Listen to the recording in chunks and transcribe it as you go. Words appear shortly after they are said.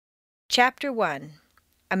Chapter 1,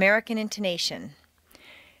 American Intonation.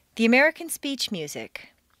 The American Speech Music.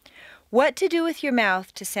 What to do with your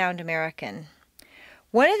mouth to sound American.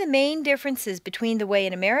 One of the main differences between the way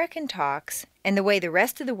an American talks and the way the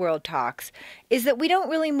rest of the world talks is that we don't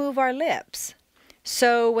really move our lips.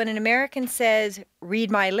 So when an American says,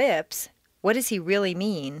 "read my lips," what does he really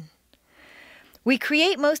mean? We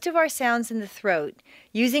create most of our sounds in the throat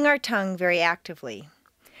using our tongue very actively.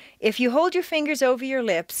 If you hold your fingers over your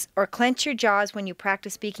lips or clench your jaws when you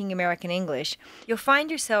practice speaking American English, you'll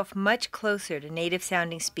find yourself much closer to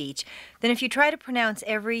native-sounding speech than if you try to pronounce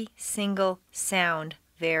every single sound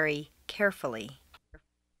very carefully.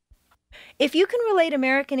 If you can relate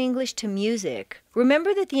American English to music,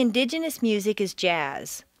 remember that the indigenous music is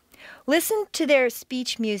jazz. Listen to their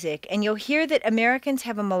speech music and you'll hear that Americans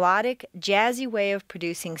have a melodic, jazzy way of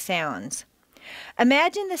producing sounds.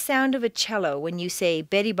 Imagine the sound of a cello when you say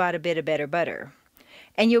 "Betty bought a bit of better butter,"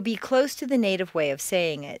 and you'll be close to the native way of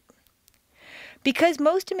saying it. Because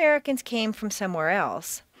most Americans came from somewhere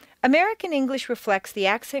else, American English reflects the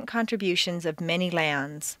accent contributions of many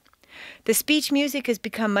lands. The speech music has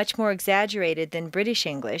become much more exaggerated than British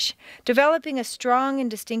English, developing a strong and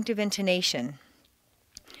distinctive intonation.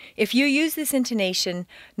 If you use this intonation,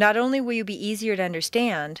 not only will you be easier to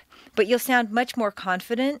understand, but you'll sound much more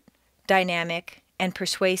confident, dynamic, and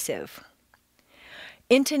persuasive.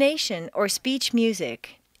 Intonation, or speech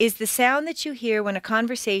music, is the sound that you hear when a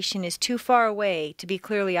conversation is too far away to be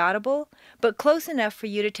clearly audible, but close enough for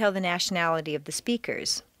you to tell the nationality of the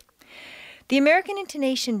speakers. The American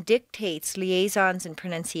intonation dictates liaisons and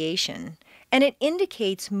pronunciation, and it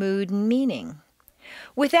indicates mood and meaning.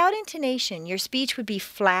 Without intonation, your speech would be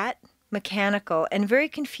flat, mechanical, and very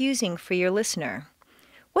confusing for your listener.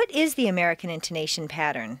 What is the American intonation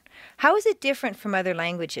pattern? How is it different from other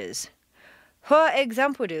languages? For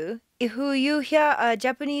example, if you hear a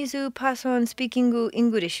Japanese person speaking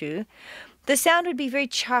English, the sound would be very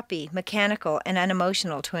choppy, mechanical, and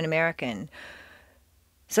unemotional to an American.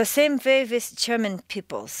 The same way with German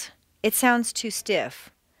peoples. It sounds too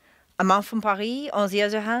stiff. A man from Paris, on the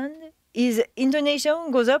other hand, his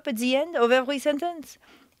intonation goes up at the end of every sentence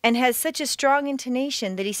and has such a strong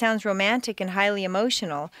intonation that he sounds romantic and highly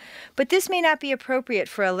emotional, but this may not be appropriate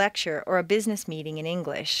for a lecture or a business meeting in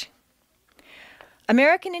English.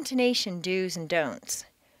 American intonation do's and don'ts.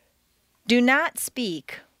 Do not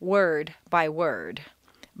speak word by word.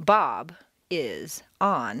 Bob is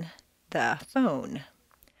on the phone.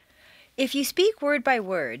 If you speak word by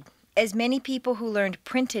word, as many people who learned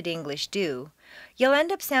printed English do, you'll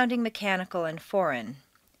end up sounding mechanical and foreign.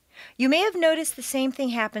 You may have noticed the same thing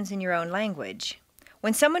happens in your own language.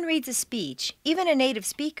 When someone reads a speech, even a native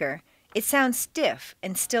speaker, it sounds stiff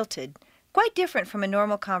and stilted, quite different from a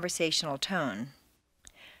normal conversational tone.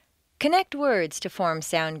 Connect words to form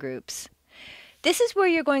sound groups. This is where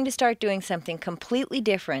you're going to start doing something completely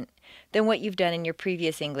different than what you've done in your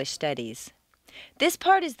previous English studies. This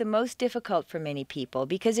part is the most difficult for many people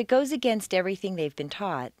because it goes against everything they've been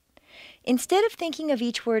taught. Instead of thinking of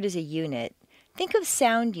each word as a unit, think of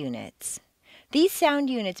sound units. These sound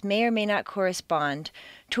units may or may not correspond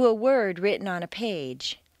to a word written on a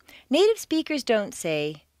page. Native speakers don't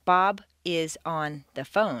say, "Bob is on the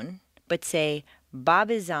phone," but say, "Bob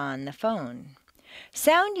is on the phone."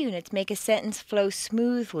 Sound units make a sentence flow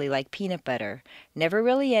smoothly like peanut butter, never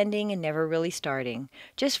really ending and never really starting,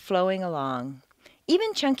 just flowing along.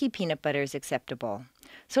 Even chunky peanut butter is acceptable.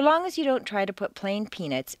 So long as you don't try to put plain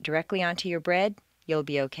peanuts directly onto your bread, you'll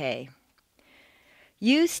be okay.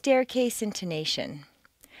 Use staircase intonation.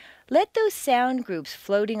 Let those sound groups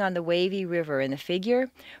floating on the wavy river in the figure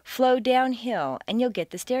flow downhill and you'll get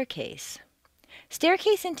the staircase.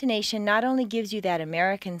 Staircase intonation not only gives you that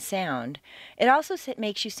American sound, it also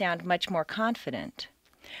makes you sound much more confident.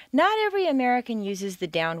 Not every American uses the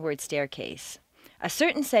downward staircase. A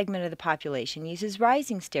certain segment of the population uses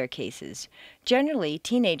rising staircases, generally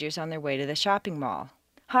teenagers on their way to the shopping mall.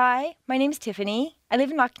 "Hi, my name's Tiffany. I live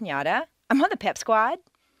in La Cañada. I'm on the pep squad."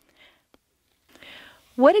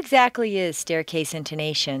 What exactly is staircase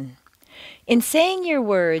intonation? In saying your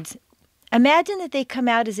words, imagine that they come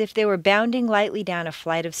out as if they were bounding lightly down a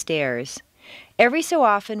flight of stairs. Every so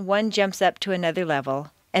often, one jumps up to another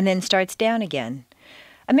level and then starts down again.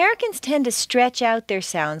 Americans tend to stretch out their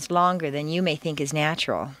sounds longer than you may think is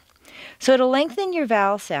natural. So to lengthen your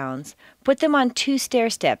vowel sounds, put them on 2 stair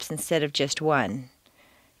steps instead of just 1.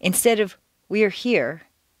 Instead of "we're here,"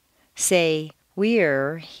 say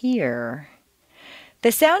 "we're here."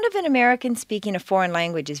 The sound of an American speaking a foreign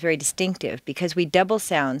language is very distinctive because we double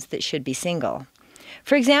sounds that should be single.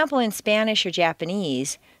 For example, in Spanish or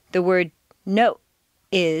Japanese, the word "no"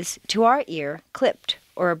 is, to our ear, clipped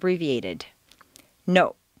or abbreviated.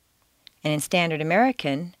 No. And in Standard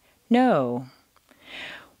American, no.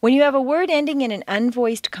 When you have a word ending in an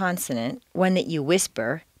unvoiced consonant, one that you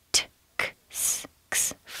whisper, t, k, s,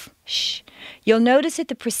 x, f, sh, you'll notice that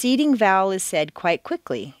the preceding vowel is said quite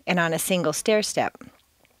quickly and on a single stair step.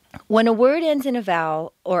 When a word ends in a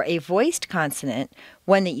vowel or a voiced consonant,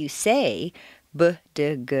 one that you say, b,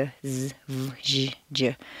 d, g, z, v, j,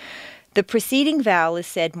 j, the preceding vowel is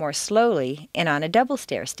said more slowly and on a double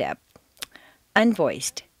stair step.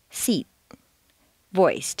 Unvoiced, seat.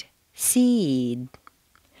 Voiced, seed.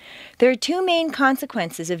 There are two main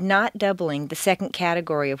consequences of not doubling the second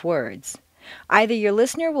category of words. Either your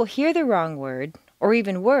listener will hear the wrong word, or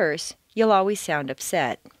even worse, you'll always sound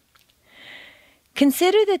upset.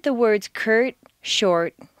 Consider that the words curt,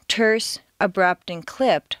 short, terse, abrupt, and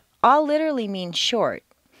clipped all literally mean short.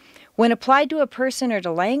 When applied to a person or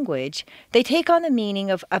to language, they take on the meaning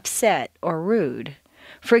of upset or rude.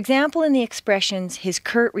 For example, in the expressions his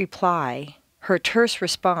curt reply, her terse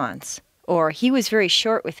response, or he was very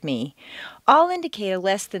short with me, all indicate a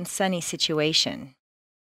less than sunny situation.